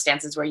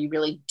circumstances where you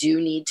really do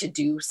need to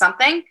do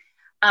something,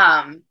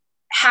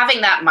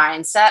 having that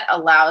mindset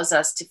allows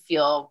us to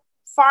feel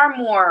far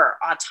more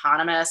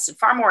autonomous and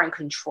far more in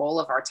control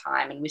of our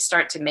time. And we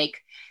start to make,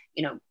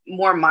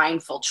 more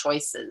mindful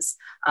choices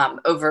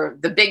over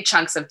the big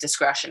chunks of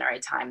discretionary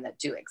time that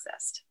do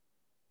exist.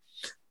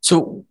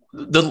 So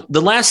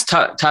the last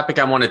topic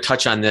I want to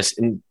touch on this,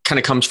 and kind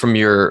of comes from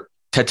your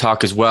TED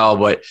Talk as well,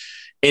 but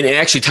it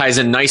actually ties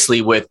in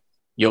nicely with,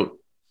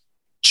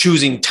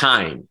 choosing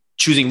time,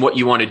 choosing what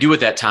you want to do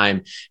with that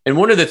time. And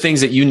one of the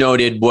things that you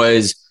noted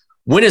was,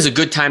 when is a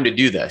good time to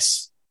do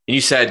this? And you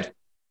said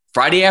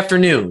Friday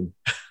afternoon.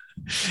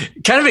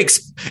 kind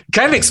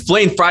of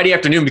explain Friday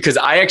afternoon, because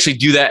I actually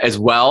do that as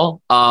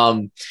well.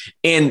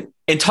 And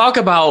talk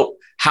about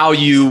how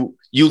you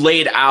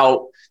laid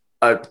out,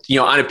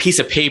 on a piece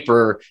of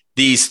paper,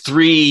 these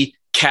 3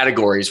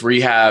 categories where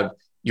you have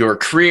your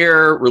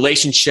career,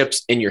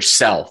 relationships, and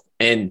yourself,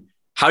 and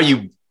how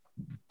you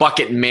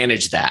bucket and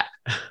manage that.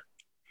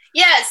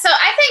 Yeah. So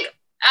I think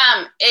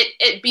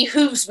it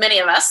behooves many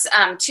of us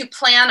to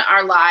plan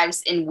our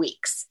lives in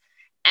weeks.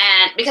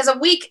 And because a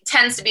week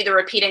tends to be the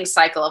repeating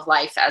cycle of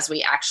life as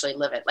we actually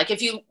live it. Like,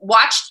 if you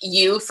watched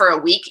you for a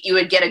week, you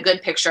would get a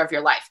good picture of your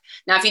life.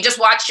 Now, if you just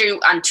watched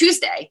you on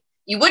Tuesday,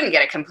 you wouldn't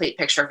get a complete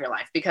picture of your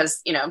life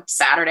because,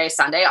 Saturday,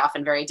 Sunday,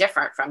 often very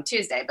different from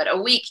Tuesday, but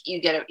a week you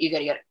get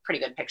a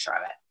pretty good picture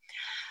of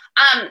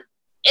it.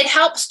 it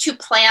helps to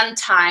plan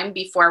time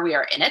before we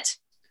are in it.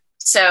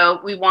 So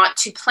we want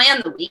to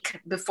plan the week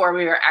before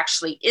we are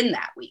actually in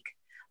that week.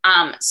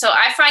 So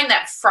I find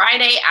that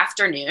Friday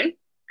afternoon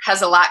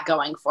has a lot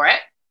going for it.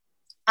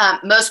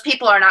 Most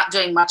people are not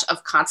doing much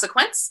of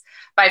consequence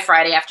by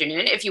Friday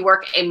afternoon. If you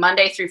work a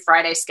Monday through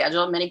Friday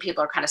schedule, many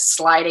people are kind of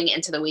sliding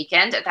into the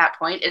weekend. At that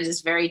point, it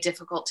is very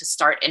difficult to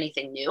start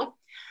anything new.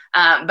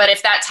 But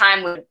if that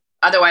time would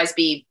otherwise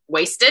be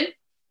wasted,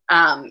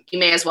 you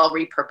may as well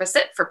repurpose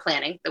it for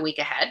planning the week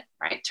ahead,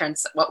 right?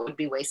 Turns what would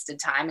be wasted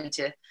time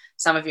into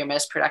some of your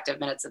most productive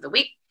minutes of the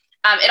week.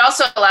 It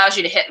also allows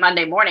you to hit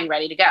Monday morning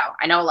ready to go.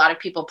 I know a lot of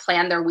people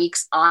plan their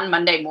weeks on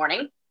Monday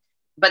morning,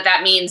 but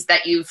that means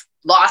that you've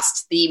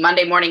lost the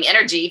Monday morning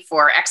energy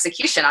for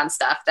execution on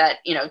stuff that,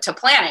 to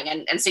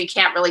planning. And so you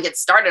can't really get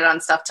started on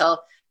stuff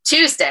till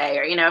Tuesday,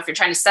 or, if you're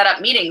trying to set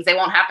up meetings, they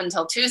won't happen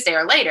until Tuesday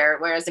or later.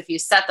 Whereas if you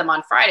set them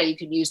on Friday, you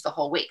can use the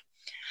whole week.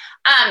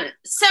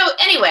 So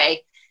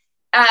anyway,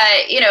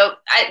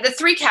 the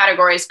three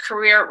categories: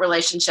 career,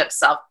 relationship,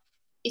 self.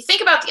 You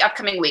think about the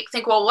upcoming week,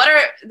 think, well, what are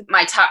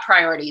my top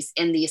priorities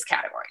in these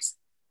categories?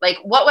 Like,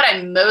 what would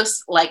I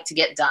most like to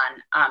get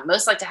done,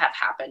 most like to have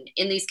happen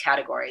in these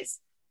categories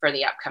for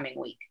the upcoming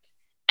week?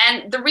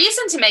 And the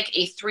reason to make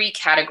a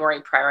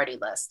 3-category priority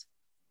list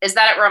is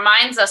that it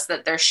reminds us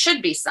that there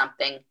should be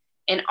something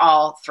in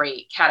all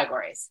 3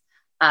 categories.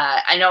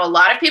 I know a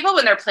lot of people,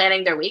 when they're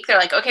planning their week, they're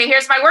like, okay,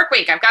 here's my work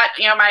week. I've got,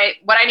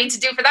 what I need to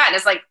do for that. And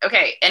it's like,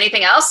 okay,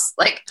 anything else?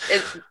 Like,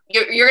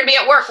 you're going to be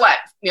at work,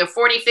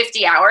 40,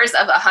 50 hours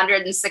of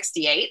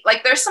 168?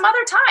 Like, there's some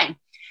other time.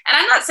 And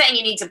I'm not saying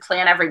you need to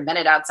plan every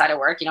minute outside of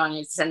work. You don't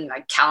need to send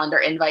like calendar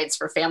invites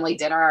for family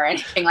dinner or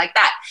anything like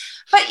that.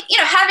 But,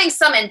 having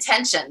some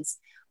intentions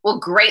will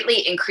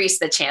greatly increase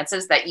the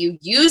chances that you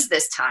use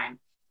this time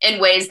in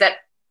ways that,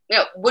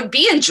 would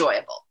be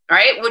enjoyable,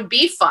 right? Would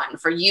be fun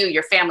for you,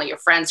 your family, your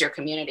friends, your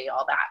community,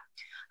 all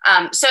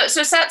that. So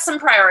set some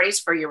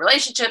priorities for your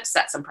relationship,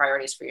 set some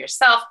priorities for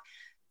yourself.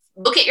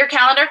 Look at your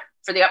calendar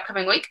for the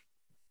upcoming week.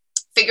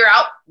 Figure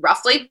out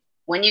roughly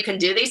when you can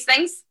do these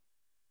things.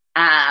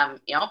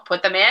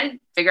 Put them in,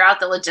 figure out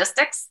the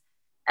logistics.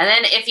 And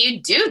then if you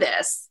do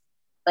this,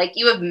 like,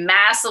 you have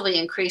massively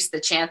increased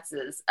the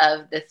chances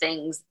of the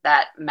things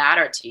that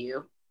matter to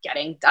you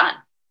getting done.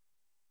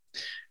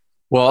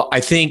 Well, I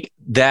think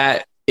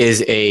that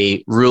is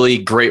a really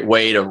great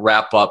way to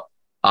wrap up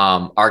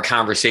our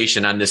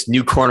conversation on this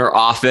new corner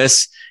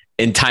office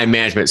in time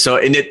management. So,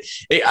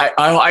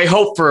 I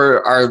hope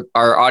for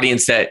our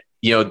audience that,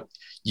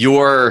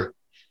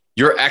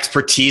 your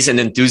expertise and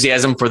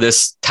enthusiasm for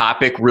this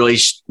topic really,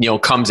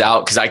 comes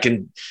out, because I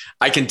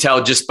can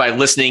tell just by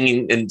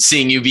listening and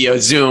seeing you via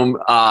Zoom,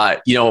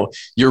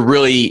 you're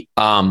really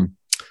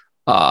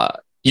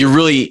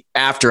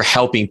after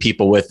helping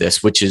people with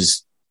this, which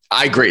is,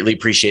 I greatly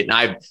appreciate.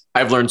 And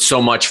I've learned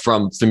so much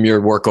from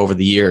your work over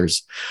the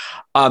years.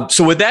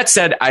 So with that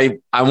said, I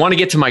want to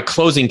get to my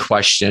closing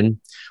question,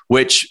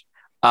 which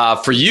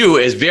for you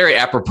is very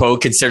apropos,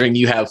 considering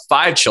you have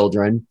 5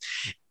 children,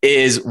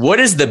 is what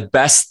is the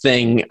best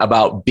thing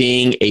about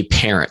being a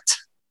parent?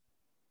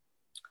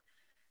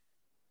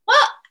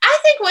 Well, I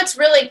think what's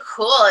really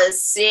cool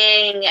is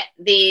seeing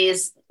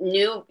these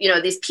new,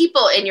 these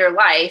people in your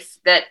life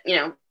that,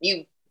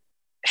 you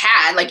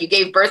had, like, you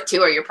gave birth to,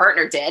 or your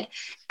partner did.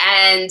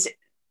 And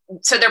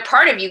so they're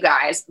part of you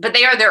guys, but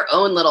they are their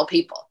own little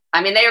people.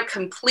 I mean, they are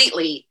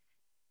completely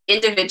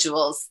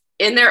individuals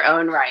in their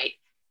own right,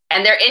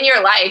 and they're in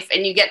your life,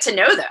 and you get to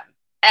know them.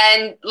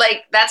 And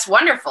like, that's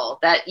wonderful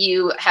that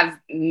you have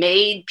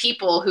made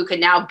people who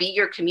can now be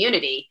your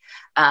community,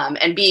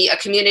 and be a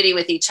community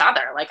with each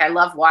other. Like, I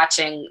love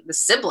watching the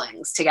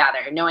siblings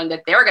together, knowing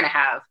that they're going to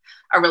have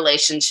a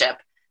relationship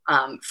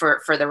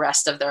for the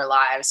rest of their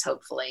lives,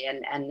 hopefully,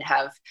 and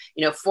have,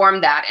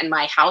 formed that in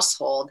my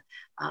household.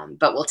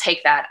 But we'll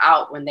take that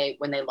out when they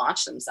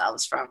launch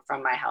themselves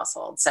from my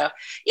household. So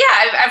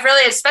yeah, I've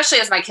really, especially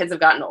as my kids have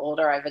gotten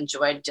older, I've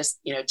enjoyed just,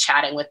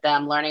 chatting with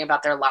them, learning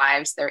about their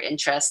lives, their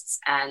interests,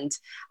 and,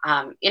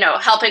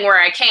 helping where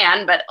I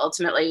can, but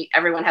ultimately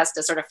everyone has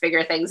to sort of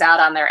figure things out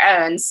on their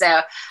own.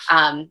 So,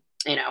 and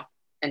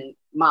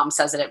mom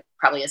says that it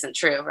probably isn't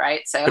true.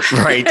 Right. So,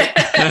 right.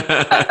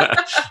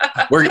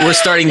 we're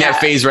starting that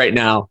phase right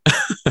now.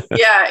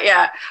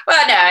 Yeah.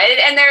 Well, no,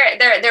 and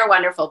they're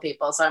wonderful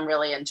people. So I'm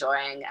really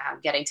enjoying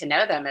getting to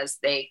know them as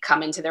they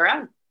come into their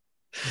own.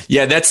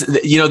 Yeah, that's,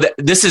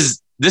 this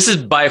is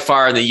by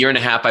far, in the year and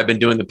a half I've been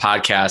doing the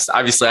podcast.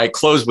 Obviously, I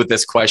close with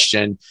this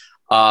question.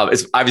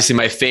 It's obviously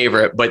my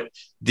favorite, but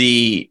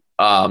the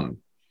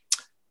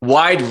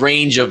wide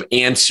range of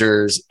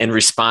answers and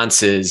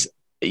responses,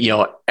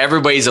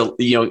 everybody's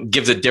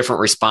gives a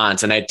different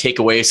response, and I take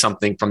away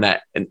something from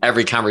that in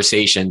every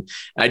conversation.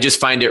 And I just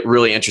find it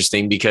really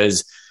interesting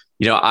because,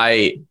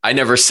 I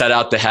never set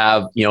out to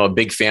have, a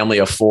big family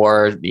of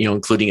 4,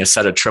 including a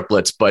set of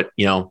triplets, but,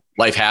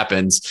 life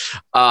happens.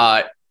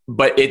 But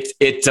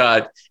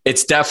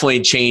it's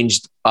definitely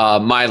changed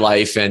my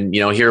life. And,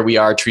 here we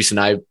are, Teresa and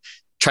I,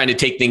 trying to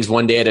take things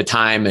one day at a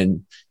time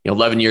and,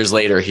 11 years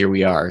later, here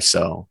we are.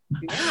 So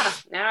yeah,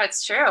 no,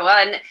 it's true.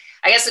 Well, and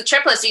I guess with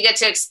triplets, you get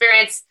to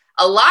experience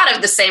a lot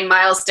of the same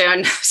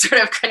milestone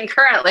sort of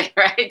concurrently,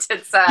 right? It's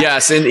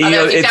yes, and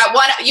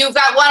you've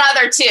got one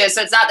other too,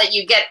 so it's not that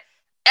you get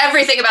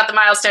everything about the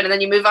milestone and then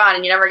you move on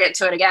and you never get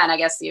to it again. I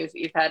guess you've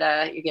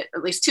had you get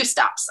at least 2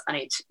 stops on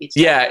each.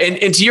 Yeah,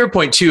 and to your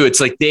point too, it's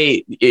like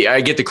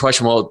I get the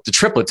question. Well, the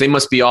triplets, they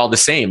must be all the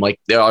same, like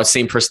they're all the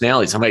same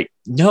personalities. I'm like,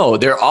 no,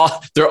 they're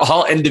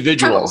all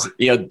individuals.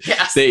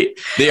 Yes. They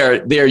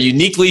are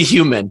uniquely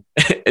human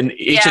in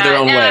each of their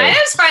own way. I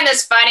just find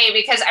this funny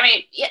because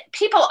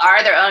people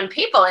are their own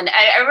people, and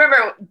I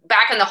remember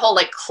back in the whole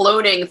like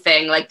cloning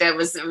thing, like there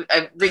was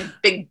a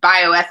big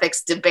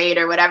bioethics debate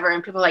or whatever,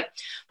 and people were like,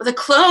 well, the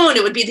clone,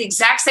 it would be the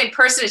exact same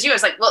person as you. I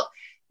was like, well,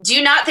 do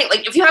you not think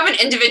like if you have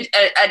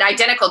an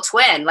identical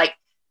twin, like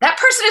that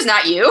person is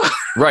not you,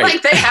 right?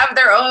 Like they have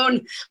their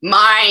own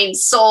mind,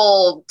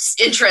 soul,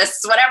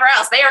 interests, whatever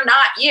else. They are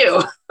not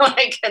you.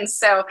 And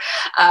so,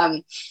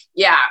 I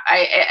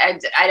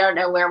don't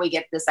know where we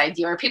get this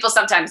idea. Or people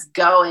sometimes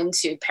go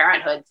into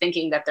parenthood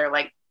thinking that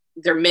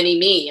they're mini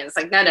me, and it's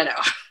like, no.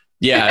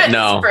 Yeah,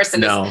 no, this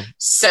person is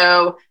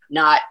so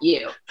not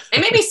you.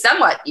 They may be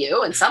somewhat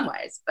you in some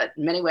ways, but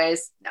in many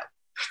ways, no.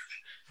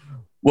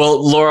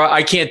 Well, Laura,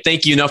 I can't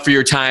thank you enough for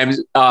your time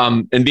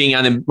and being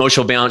on the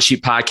Emotional Balance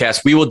Sheet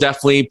podcast. We will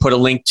definitely put a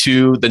link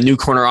to the New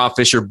Corner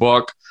Office, your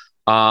book,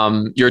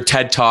 your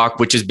TED Talk,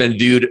 which has been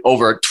viewed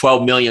over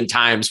 12 million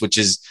times, which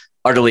is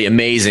utterly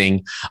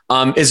amazing.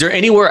 Is there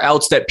anywhere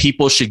else that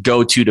people should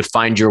go to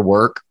find your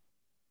work?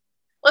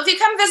 Well, if you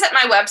come visit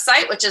my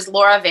website, which is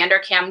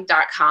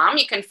lauravanderkam.com,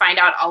 you can find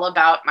out all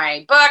about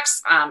my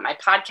books, my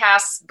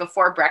podcasts,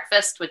 Before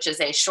Breakfast, which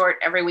is a short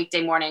every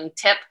weekday morning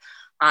tip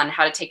on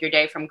how to take your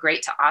day from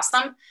great to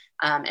awesome,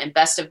 and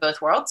Best of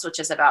Both Worlds, which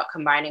is about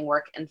combining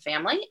work and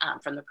family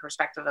from the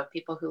perspective of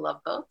people who love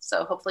both.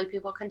 So hopefully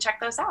people can check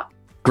those out.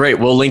 Great.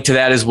 We'll link to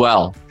that as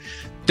well.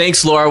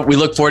 Thanks, Laura. We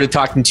look forward to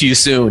talking to you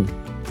soon.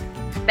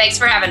 Thanks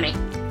for having me.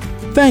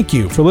 Thank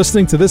you for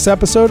listening to this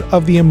episode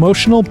of the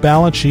Emotional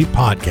Balance Sheet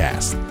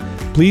Podcast.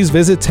 Please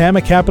visit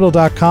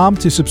tamacapital.com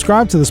to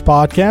subscribe to this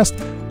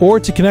podcast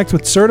or to connect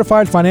with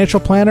certified financial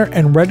planner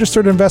and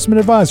registered investment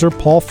advisor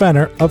Paul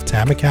Fenner of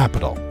Tama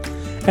Capital.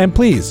 And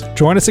please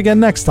join us again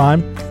next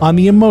time on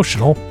the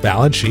Emotional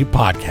Balance Sheet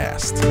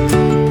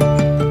Podcast.